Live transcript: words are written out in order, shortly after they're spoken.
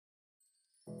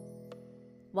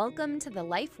Welcome to the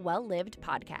Life Well Lived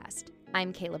podcast.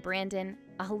 I'm Kayla Brandon,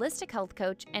 a holistic health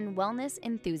coach and wellness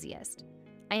enthusiast.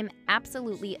 I am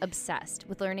absolutely obsessed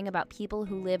with learning about people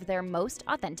who live their most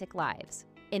authentic lives.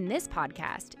 In this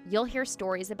podcast, you'll hear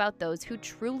stories about those who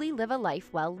truly live a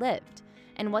life well lived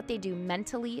and what they do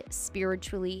mentally,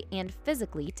 spiritually, and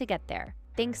physically to get there.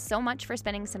 Thanks so much for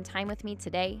spending some time with me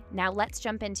today. Now let's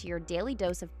jump into your daily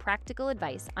dose of practical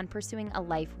advice on pursuing a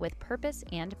life with purpose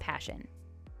and passion.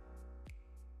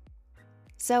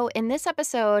 So, in this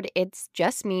episode, it's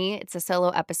just me. It's a solo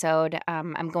episode.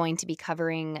 I'm going to be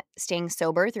covering staying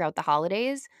sober throughout the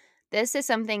holidays. This is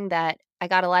something that I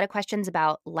got a lot of questions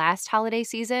about last holiday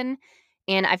season,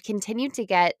 and I've continued to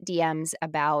get DMs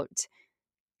about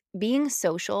being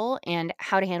social and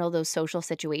how to handle those social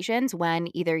situations when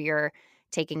either you're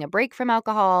taking a break from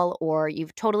alcohol or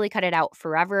you've totally cut it out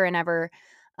forever and ever.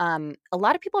 A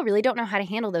lot of people really don't know how to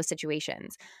handle those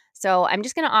situations. So I'm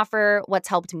just going to offer what's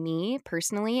helped me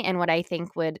personally and what I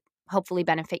think would hopefully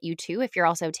benefit you too if you're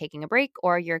also taking a break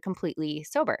or you're completely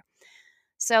sober.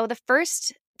 So the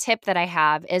first tip that I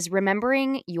have is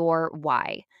remembering your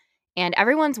why. And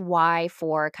everyone's why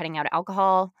for cutting out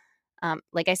alcohol,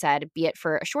 like I said, be it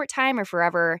for a short time or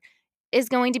forever, is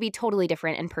going to be totally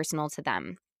different and personal to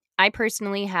them. I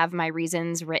personally have my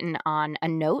reasons written on a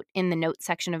note in the note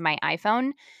section of my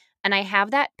iPhone, and I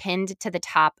have that pinned to the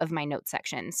top of my note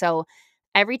section. So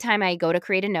every time I go to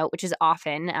create a note, which is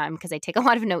often because I take a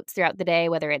lot of notes throughout the day,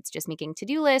 whether it's just making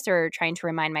to-do lists or trying to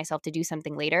remind myself to do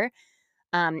something later,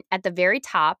 at the very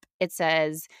top, it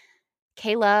says,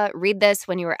 Kayla, read this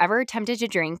when you are ever tempted to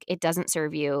drink. It doesn't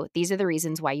serve you. These are the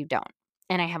reasons why you don't.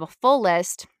 And I have a full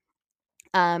list.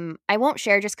 I won't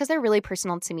share just because they're really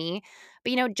personal to me.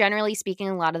 But, generally speaking,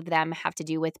 a lot of them have to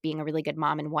do with being a really good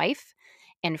mom and wife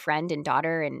and friend and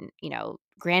daughter and,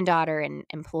 granddaughter and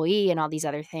employee and all these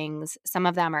other things. Some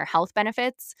of them are health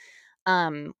benefits,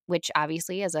 which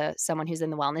obviously, as someone who's in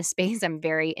the wellness space, I'm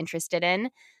very interested in.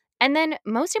 And then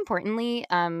most importantly,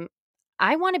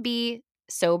 I want to be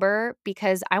sober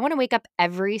because I want to wake up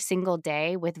every single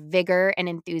day with vigor and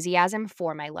enthusiasm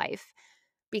for my life.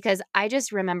 Because I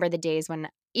just remember the days when,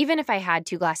 even if I had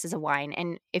 2 glasses of wine,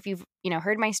 and if you've,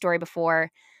 heard my story before,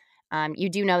 you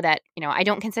do know that, I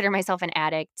don't consider myself an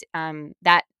addict.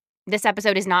 That this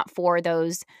episode is not for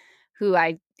those who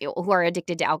are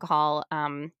addicted to alcohol.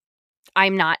 I'm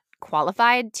not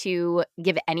qualified to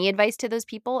give any advice to those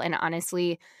people. And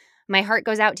honestly, my heart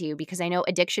goes out to you because I know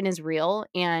addiction is real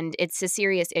and it's a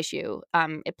serious issue.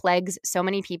 It plagues so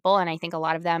many people, and I think a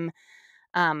lot of them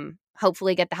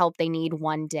hopefully get the help they need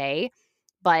one day.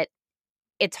 But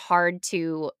it's hard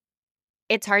to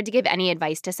give any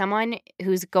advice to someone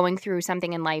who's going through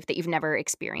something in life that you've never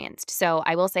experienced. So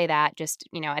I will say that just,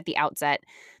 at the outset,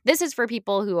 this is for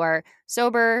people who are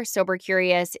sober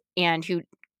curious, and who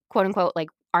quote unquote like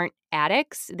aren't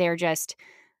addicts. They're just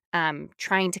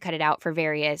trying to cut it out for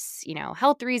various,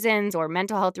 health reasons or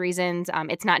mental health reasons.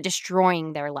 It's not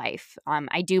destroying their life.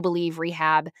 I do believe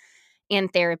rehab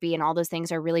and therapy and all those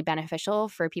things are really beneficial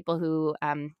for people who,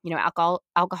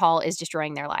 alcohol is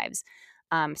destroying their lives.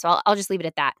 So I'll just leave it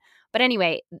at that. But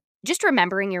anyway, just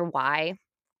remembering your why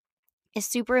is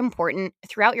super important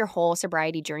throughout your whole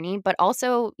sobriety journey. But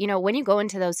also, when you go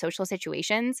into those social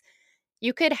situations,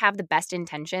 you could have the best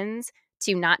intentions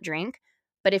to not drink.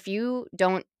 But if you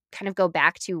don't kind of go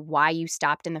back to why you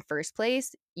stopped in the first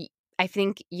place, I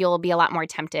think you'll be a lot more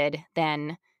tempted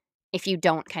than if you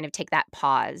don't kind of take that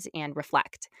pause and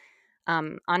reflect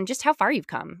on just how far you've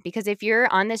come. Because if you're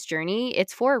on this journey,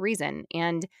 it's for a reason.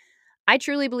 And I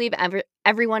truly believe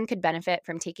everyone could benefit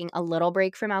from taking a little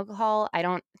break from alcohol. I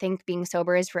don't think being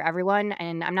sober is for everyone,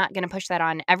 and I'm not going to push that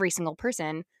on every single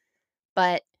person.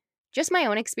 But just my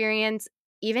own experience,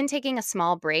 even taking a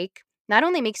small break not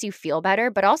only makes you feel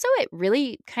better, but also it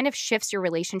really kind of shifts your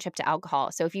relationship to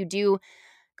alcohol. So if you do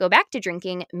go back to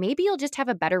drinking, maybe you'll just have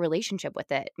a better relationship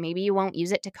with it. Maybe you won't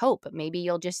use it to cope. Maybe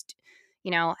you'll just,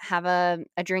 have a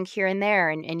drink here and there,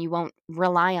 and you won't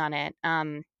rely on it.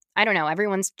 I don't know.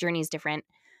 Everyone's journey is different.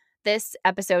 This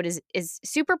episode is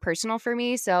super personal for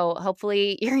me. So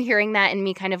hopefully you're hearing that in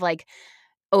me kind of like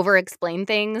over explain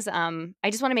things. I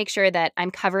just want to make sure that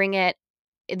I'm covering it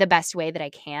the best way that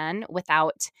I can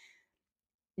without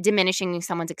diminishing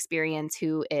someone's experience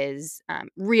who is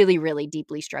really, really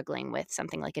deeply struggling with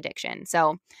something like addiction.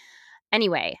 So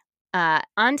anyway,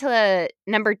 on to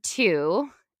number 2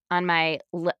 on my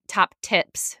top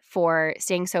tips for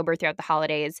staying sober throughout the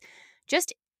holidays.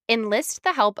 Just enlist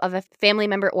the help of a family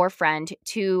member or friend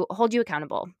to hold you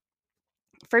accountable.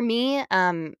 For me,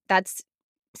 that's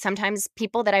sometimes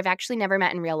people that I've actually never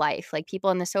met in real life, like people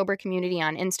in the sober community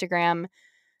on Instagram.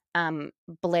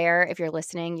 Blair, if you're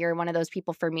listening, you're one of those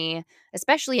people for me,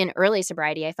 especially in early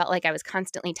sobriety. I felt like I was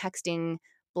constantly texting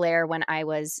Blair when I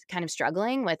was kind of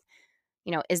struggling with,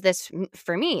 is this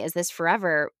for me? Is this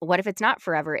forever? What if it's not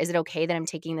forever? Is it okay that I'm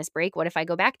taking this break? What if I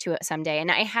go back to it someday?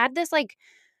 And I had this like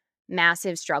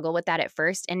massive struggle with that at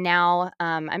first. And now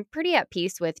I'm pretty at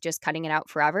peace with just cutting it out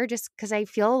forever just because I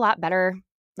feel a lot better,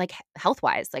 like health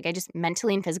wise. Like I just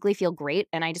mentally and physically feel great.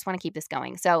 And I just want to keep this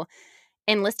going. So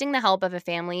enlisting the help of a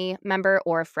family member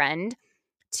or a friend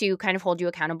to kind of hold you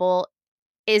accountable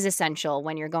is essential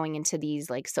when you're going into these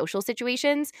like social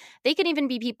situations. They can even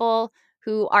be people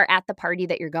who are at the party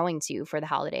that you're going to for the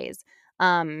holidays.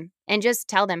 And just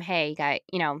tell them, hey, guy,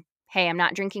 hey, I'm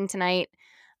not drinking tonight.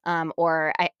 Hey,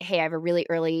 I have a really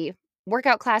early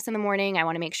workout class in the morning. I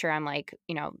want to make sure I'm like,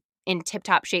 in tip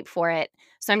top shape for it.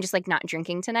 So I'm just like not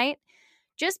drinking tonight.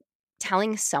 Just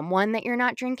telling someone that you're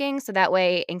not drinking. So that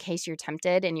way, in case you're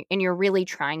tempted and you're really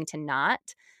trying to not,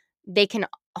 they can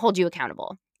hold you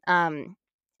accountable.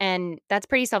 And that's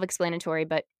pretty self-explanatory,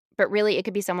 but really it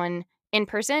could be someone in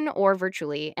person or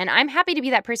virtually. And I'm happy to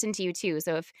be that person to you too.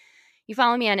 So if you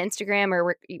follow me on Instagram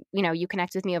or you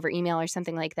connect with me over email or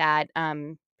something like that,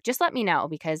 just let me know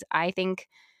because I think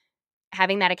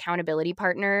having that accountability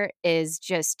partner is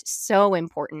just so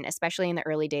important, especially in the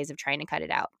early days of trying to cut it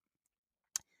out.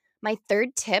 My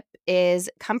third tip is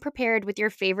come prepared with your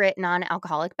favorite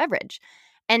non-alcoholic beverage.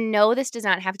 And no, this does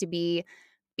not have to be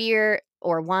beer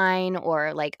or wine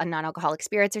or like a non-alcoholic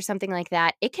spirits or something like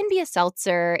that. It can be a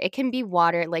seltzer, it can be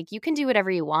water, like you can do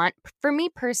whatever you want. For me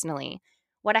personally,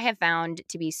 what I have found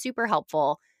to be super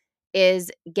helpful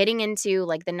is getting into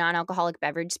like the non-alcoholic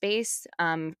beverage space.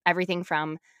 Everything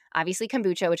from obviously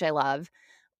kombucha, which I love,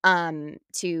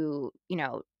 to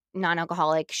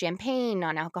non-alcoholic champagne,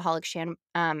 non-alcoholic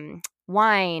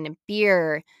wine,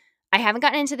 beer. I haven't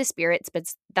gotten into the spirits, but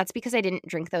that's because I didn't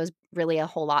drink those really a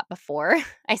whole lot before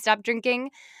I stopped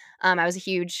drinking. I was a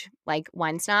huge like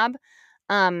wine snob.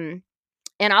 Um,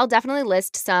 and I'll definitely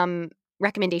list some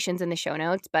recommendations in the show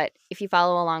notes, but if you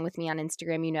follow along with me on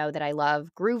Instagram, you know that I love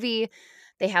Groovy.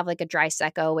 They have like a dry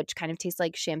secco, which kind of tastes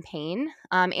like champagne.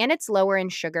 And it's lower in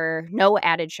sugar, no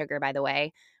added sugar, by the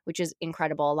way, which is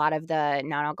incredible. A lot of the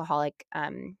non-alcoholic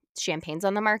champagnes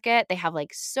on the market, they have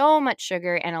like so much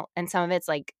sugar and some of it's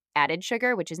like added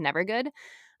sugar, which is never good.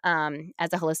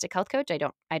 As a holistic health coach, I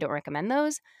don't recommend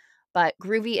those. But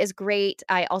Groovy is great.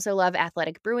 I also love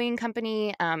Athletic Brewing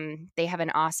Company. They have an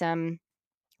awesome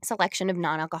selection of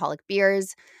non-alcoholic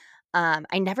beers.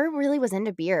 I never really was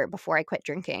into beer before I quit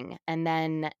drinking. And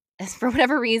then for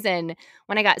whatever reason,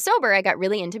 when I got sober, I got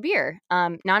really into beer,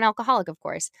 non-alcoholic, of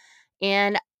course.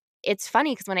 And it's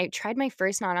funny because when I tried my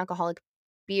first non-alcoholic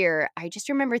beer, I just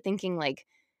remember thinking like,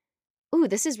 ooh,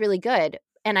 this is really good.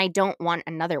 And I don't want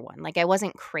another one. Like I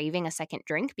wasn't craving a second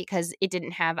drink because it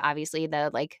didn't have obviously the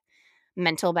like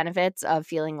mental benefits of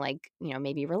feeling like,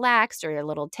 maybe relaxed or a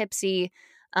little tipsy.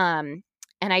 Um,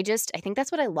 and I think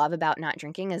that's what I love about not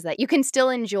drinking is that you can still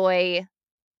enjoy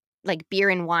like beer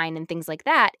and wine and things like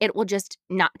that. It will just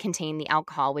not contain the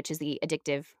alcohol, which is the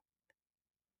addictive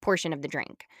portion of the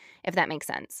drink, if that makes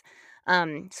sense.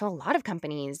 So a lot of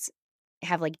companies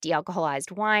have like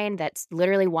de-alcoholized wine that's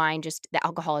literally wine, just the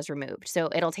alcohol is removed. So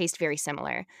it'll taste very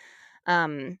similar.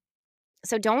 Um,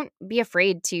 so don't be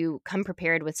afraid to come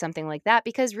prepared with something like that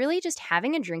because really just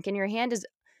having a drink in your hand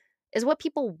is what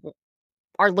people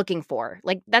are looking for.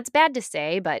 Like that's bad to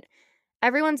say, but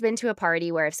everyone's been to a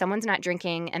party where if someone's not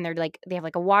drinking and they have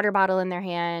like a water bottle in their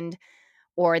hand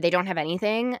or they don't have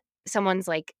anything, someone's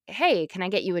like, "Hey, can I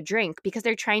get you a drink?" because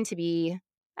they're trying to be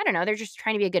I don't know, they're just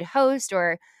trying to be a good host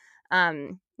or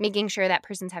making sure that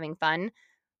person's having fun.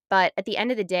 But at the end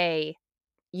of the day,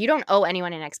 you don't owe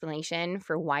anyone an explanation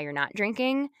for why you're not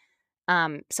drinking.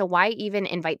 So why even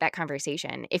invite that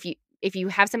conversation? If you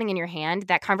have something in your hand,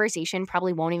 that conversation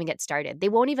probably won't even get started. They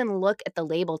won't even look at the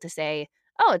label to say,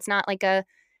 "Oh, it's not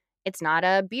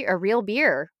a beer, a real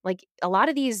beer." Like a lot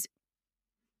of these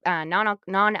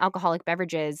non-alcoholic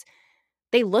beverages,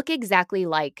 they look exactly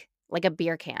like a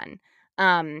beer can.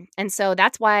 And so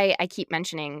that's why I keep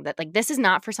mentioning that like this is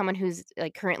not for someone who's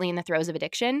like currently in the throes of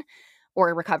addiction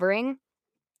or recovering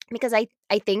because I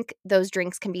think those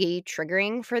drinks can be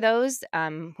triggering for those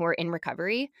who are in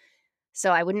recovery.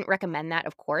 So I wouldn't recommend that,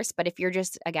 of course. But if you're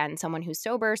just again someone who's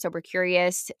sober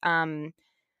curious, and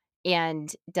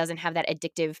doesn't have that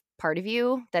addictive part of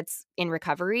you that's in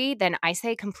recovery, then I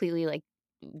say completely like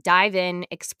dive in,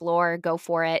 explore, go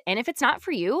for it. And if it's not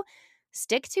for you,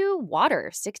 stick to water,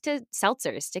 stick to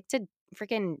seltzers, stick to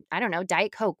freaking, I don't know,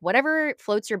 Diet Coke, whatever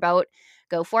floats your boat,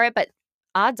 go for it. But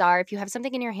odds are, if you have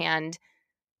something in your hand,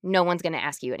 no one's going to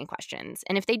ask you any questions.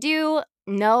 And if they do,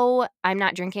 No, I'm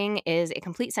not drinking is a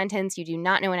complete sentence. You do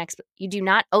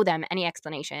not owe them any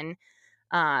explanation.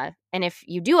 And if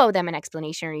you do owe them an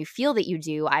explanation or you feel that you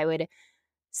do, I would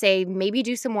say maybe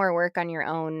do some more work on your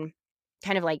own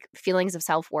kind of like feelings of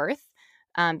self-worth,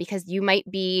 because you might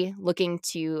be looking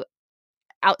to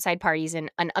outside parties and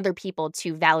other people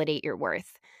to validate your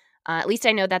worth. At least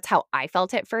I know that's how I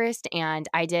felt at first, and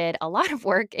I did a lot of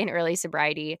work in early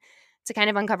sobriety to kind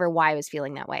of uncover why I was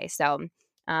feeling that way. So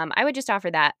I would just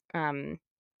offer that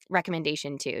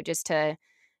recommendation too, just to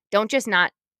don't just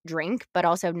not drink, but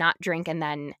also not drink and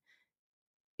then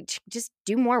just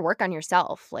do more work on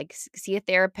yourself. Like see a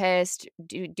therapist,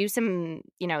 do some,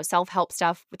 self-help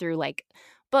stuff through like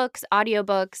books,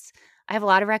 audiobooks. I have a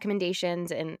lot of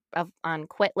recommendations on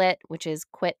Quitlet, which is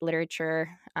quit literature.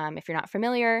 If you're not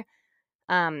familiar,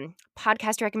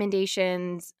 podcast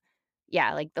recommendations.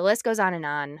 Yeah, like the list goes on and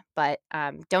on, but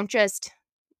don't just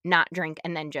not drink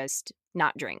and then just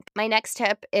not drink. My next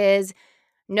tip is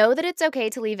know that it's okay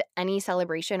to leave any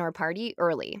celebration or party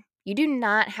early. You do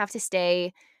not have to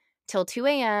stay till 2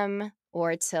 a.m.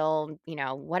 or till,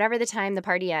 whatever the time the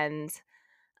party ends,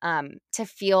 to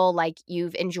feel like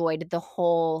you've enjoyed the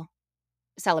whole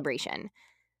celebration.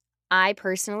 I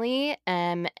personally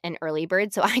am an early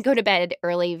bird, so I go to bed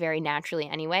early very naturally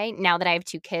anyway. Now that I have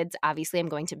 2 kids, obviously I'm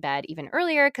going to bed even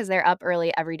earlier because they're up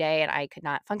early every day and I could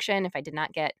not function if I did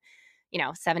not get,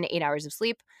 7 to 8 hours of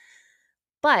sleep.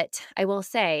 But I will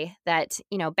say that,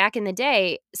 back in the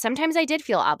day, sometimes I did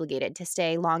feel obligated to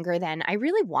stay longer than I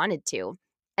really wanted to,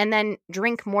 and then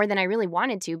drink more than I really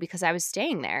wanted to because I was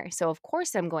staying there. So, of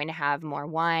course, I'm going to have more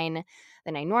wine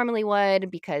than I normally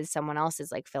would because someone else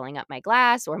is like filling up my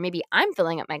glass, or maybe I'm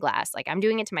filling up my glass. Like I'm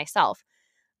doing it to myself.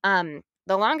 The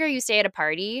longer you stay at a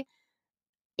party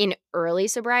in early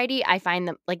sobriety, I find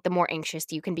that like the more anxious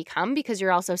you can become because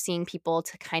you're also seeing people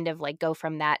to kind of like go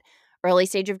from that early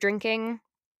stage of drinking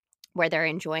where they're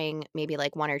enjoying maybe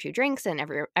like 1 or 2 drinks and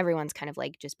everyone's kind of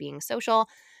like just being social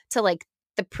to like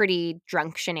the pretty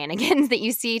drunk shenanigans that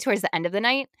you see towards the end of the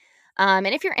night. And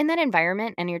if you're in that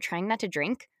environment and you're trying not to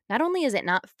drink, not only is it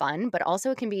not fun, but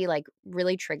also it can be like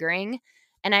really triggering.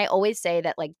 And I always say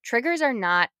that like triggers are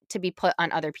not to be put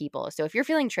on other people. So if you're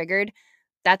feeling triggered,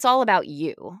 that's all about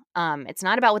you. It's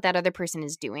not about what that other person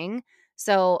is doing.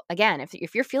 So again,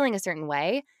 if you're feeling a certain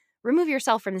way, remove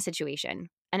yourself from the situation.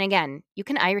 And again, you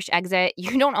can Irish exit.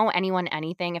 You don't owe anyone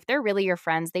anything. If they're really your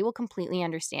friends, they will completely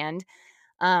understand.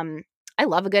 Um, I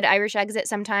love a good Irish exit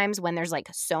sometimes when there's like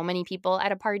so many people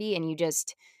at a party and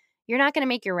you're not going to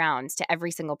make your rounds to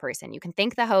every single person. You can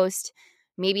thank the host,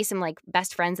 maybe some like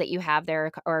best friends that you have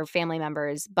there or family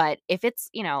members. But if it's,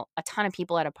 a ton of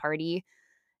people at a party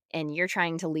and you're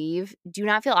trying to leave, do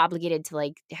not feel obligated to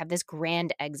like have this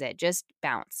grand exit. Just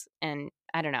bounce. And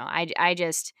I don't know.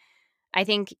 I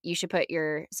think you should put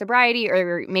your sobriety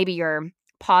or maybe your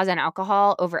pause on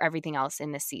alcohol over everything else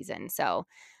in this season. So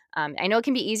I know it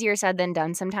can be easier said than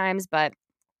done sometimes, but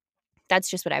that's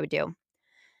just what I would do.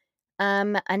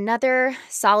 Another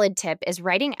solid tip is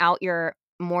writing out your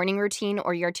morning routine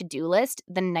or your to-do list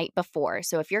the night before.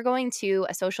 So if you're going to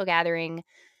a social gathering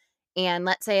and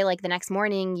let's say, like, the next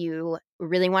morning, you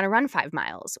really want to run 5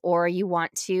 miles, or you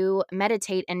want to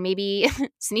meditate and maybe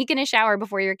sneak in a shower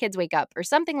before your kids wake up, or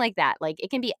something like that. Like, it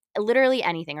can be literally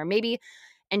anything, or maybe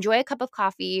enjoy a cup of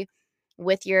coffee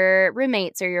with your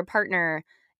roommates or your partner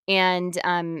and,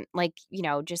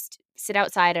 just sit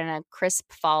outside on a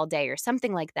crisp fall day or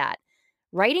something like that.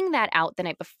 Writing that out the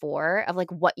night before of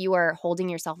like what you are holding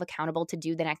yourself accountable to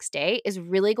do the next day is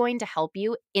really going to help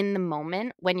you in the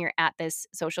moment when you're at this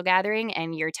social gathering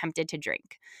and you're tempted to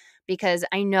drink. Because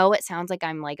I know it sounds like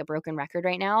I'm like a broken record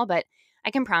right now, but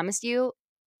I can promise you,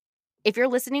 if you're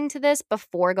listening to this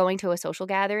before going to a social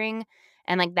gathering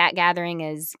and like that gathering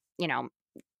is,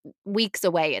 weeks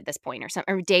away at this point or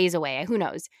or days away, who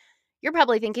knows? You're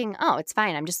probably thinking, "Oh, it's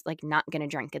fine. I'm just, like, not gonna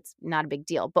drink. It's not a big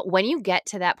deal." But when you get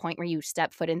to that point where you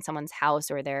step foot in someone's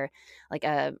house or they're, like,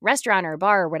 a restaurant or a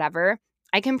bar or whatever,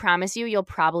 I can promise you, you'll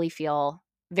probably feel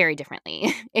very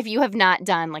differently if you have not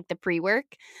done, like, the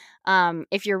pre-work,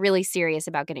 if you're really serious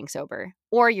about getting sober,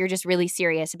 or you're just really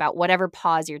serious about whatever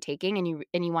pause you're taking and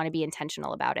you wanna be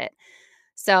intentional about it.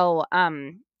 So,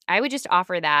 I would just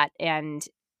offer that and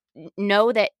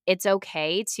know that it's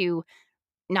okay to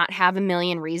not have a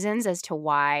million reasons as to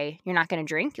why you're not gonna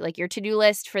drink. Like, your to-do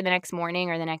list for the next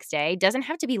morning or the next day doesn't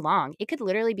have to be long. It could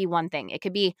literally be one thing. It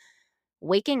could be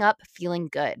waking up feeling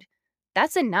good.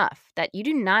 That's enough, that you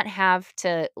do not have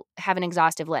to have an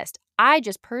exhaustive list. I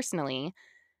just personally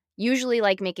usually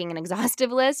like making an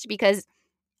exhaustive list because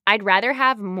I'd rather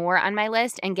have more on my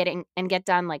list and get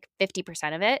done, like,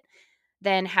 50% of it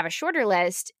than have a shorter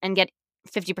list and get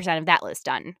 50% of that list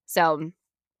done. So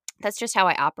that's just how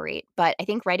I operate. But I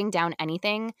think writing down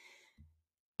anything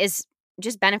is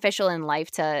just beneficial in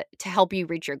life to help you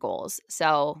reach your goals.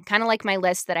 So, kind of like my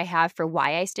list that I have for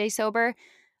why I stay sober,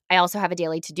 I also have a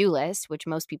daily to-do list, which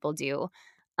most people do.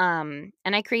 And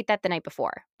I create that the night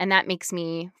before, and that makes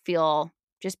me feel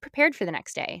just prepared for the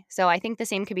next day. So, I think the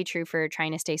same could be true for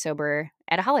trying to stay sober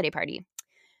at a holiday party.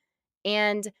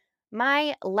 And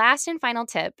my last and final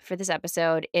tip for this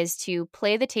episode is to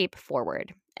play the tape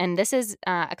forward. And this is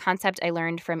a concept I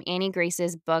learned from Annie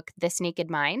Grace's book, This Naked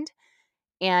Mind.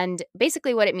 And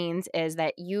basically, what it means is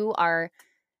that you are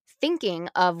thinking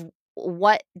of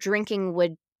what drinking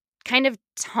would kind of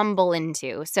tumble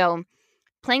into. So,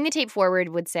 playing the tape forward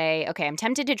would say, okay, I'm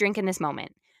tempted to drink in this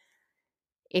moment.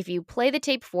 If you play the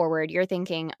tape forward, you're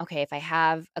thinking, okay, if I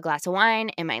have a glass of wine,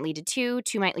 it might lead to two,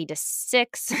 two might lead to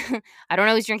six. I don't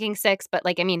know who's drinking six, but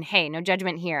like, I mean, hey, no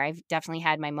judgment here. I've definitely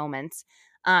had my moments.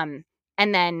 And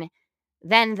then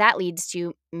that leads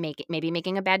to maybe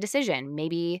making a bad decision.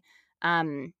 Maybe,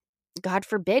 um, God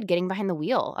forbid, getting behind the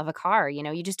wheel of a car. You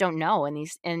know, you just don't know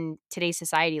in today's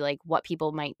society, like what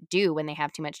people might do when they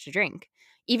have too much to drink,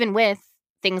 even with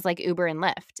things like Uber and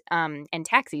Lyft, and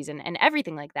taxis and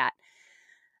everything like that.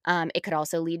 It could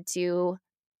also lead to,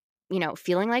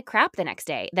 feeling like crap the next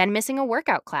day, then missing a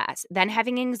workout class, then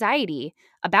having anxiety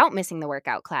about missing the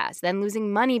workout class, then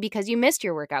losing money because you missed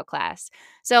your workout class.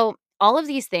 So, all of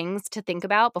these things to think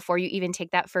about before you even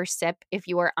take that first sip if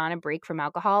you are on a break from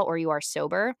alcohol or you are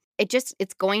sober.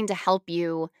 It's going to help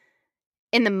you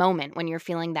in the moment when you're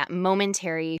feeling that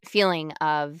momentary feeling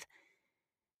of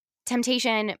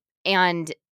temptation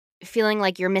and feeling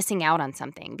like you're missing out on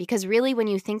something. Because really, when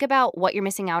you think about what you're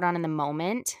missing out on in the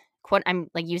moment, quote, I'm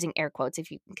like using air quotes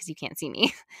because you can't see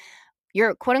me.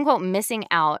 You're quote unquote missing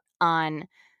out on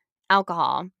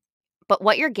alcohol, but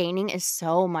what you're gaining is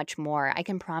so much more. I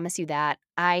can promise you that.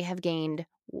 I have gained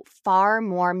far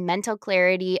more mental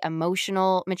clarity,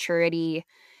 emotional maturity,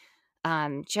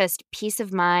 just peace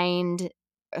of mind,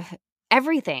 ugh,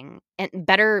 everything, and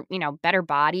better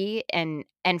body and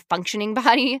functioning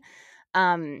body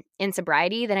in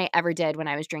sobriety than I ever did when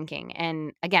I was drinking.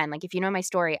 And again, like if you know my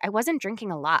story, I wasn't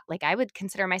drinking a lot. Like I would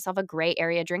consider myself a gray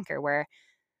area drinker where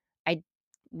I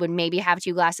would maybe have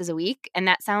 2 glasses a week, and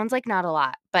that sounds like not a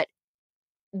lot, but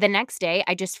the next day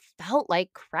I just felt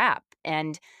like crap.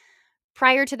 And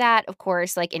prior to that, of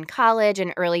course, like in college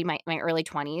and my early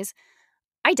 20s,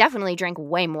 I definitely drank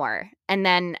way more. And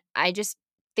then I just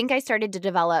think I started to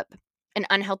develop an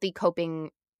unhealthy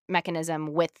coping mechanism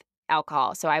with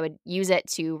alcohol. So I would use it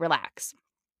to relax.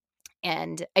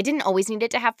 And I didn't always need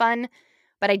it to have fun,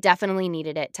 but I definitely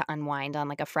needed it to unwind on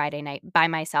like a Friday night by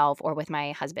myself or with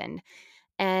my husband.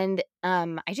 And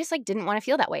I just like didn't want to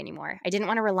feel that way anymore. I didn't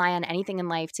want to rely on anything in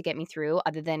life to get me through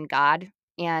other than God.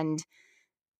 And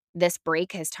this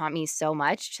break has taught me so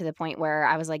much to the point where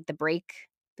I was like, the break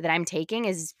that I'm taking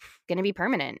is going to be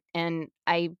permanent, and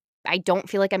I don't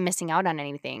feel like I'm missing out on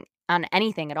anything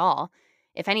at all.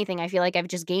 If anything, I feel like I've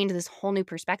just gained this whole new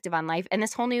perspective on life and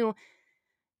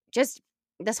just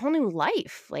this whole new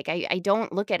life. Like I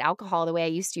don't look at alcohol the way I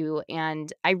used to,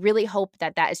 and I really hope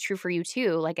that that is true for you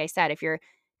too. Like I said, if you're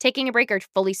taking a break or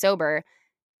fully sober,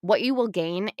 what you will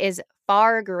gain is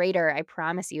far greater, I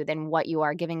promise you, than what you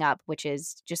are giving up, which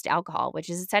is just alcohol, which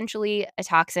is essentially a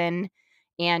toxin,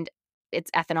 and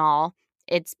it's ethanol.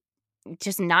 It's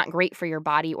just not great for your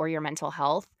body or your mental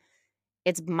health.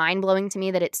 It's mind blowing to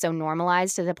me that it's so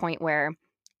normalized to the point where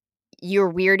you're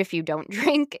weird if you don't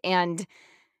drink and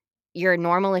you're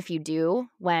normal if you do,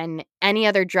 when any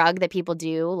other drug that people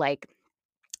do, like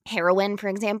heroin, for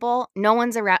example, no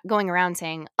one's going around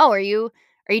saying, "Oh, are you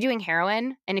doing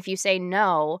heroin?" And if you say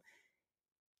no,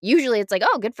 usually it's like,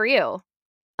 "Oh, good for you."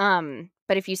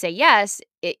 But if you say yes,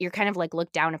 you're kind of like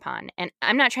looked down upon. And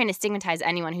I'm not trying to stigmatize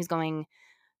anyone who's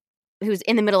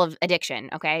in the middle of addiction,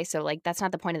 okay? So like that's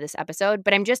not the point of this episode,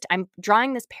 but I'm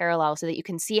drawing this parallel so that you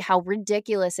can see how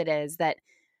ridiculous it is that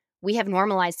we have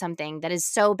normalized something that is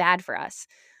so bad for us.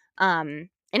 And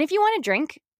if you want to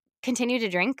drink, continue to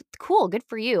drink, cool, good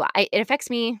for you. It affects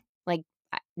me like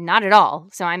not at all.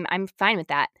 So I'm fine with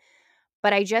that.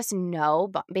 But I just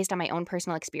know, based on my own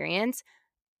personal experience,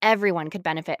 everyone could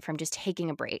benefit from just taking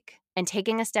a break and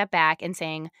taking a step back and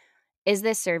saying, is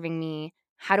this serving me?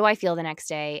 How do I feel the next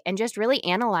day? And just really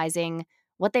analyzing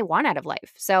what they want out of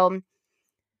life. So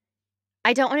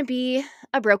I don't want to be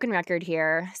a broken record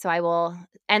here. So I will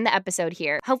end the episode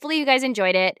here. Hopefully, you guys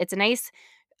enjoyed it. It's a nice,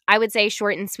 I would say,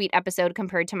 short and sweet episode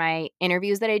compared to my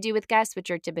interviews that I do with guests, which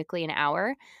are typically an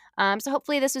hour. So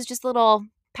hopefully, this was just a little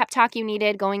pep talk you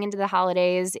needed going into the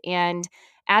holidays. And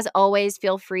As always,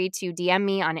 feel free to DM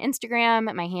me on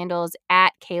Instagram. My handle's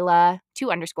at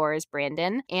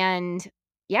Kayla_Brandon. And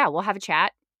yeah, we'll have a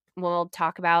chat. We'll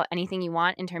talk about anything you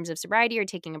want in terms of sobriety or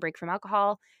taking a break from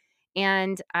alcohol.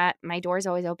 And my door is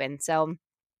always open. So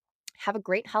have a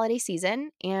great holiday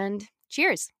season and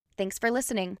cheers. Thanks for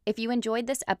listening. If you enjoyed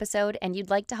this episode and you'd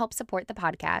like to help support the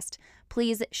podcast,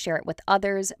 please share it with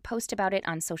others, post about it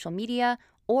on social media,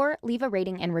 or leave a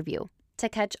rating and review. To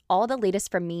catch all the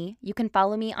latest from me, you can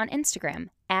follow me on Instagram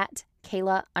at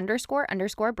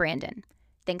Kayla__Brandon.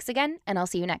 Thanks again, and I'll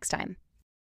see you next time.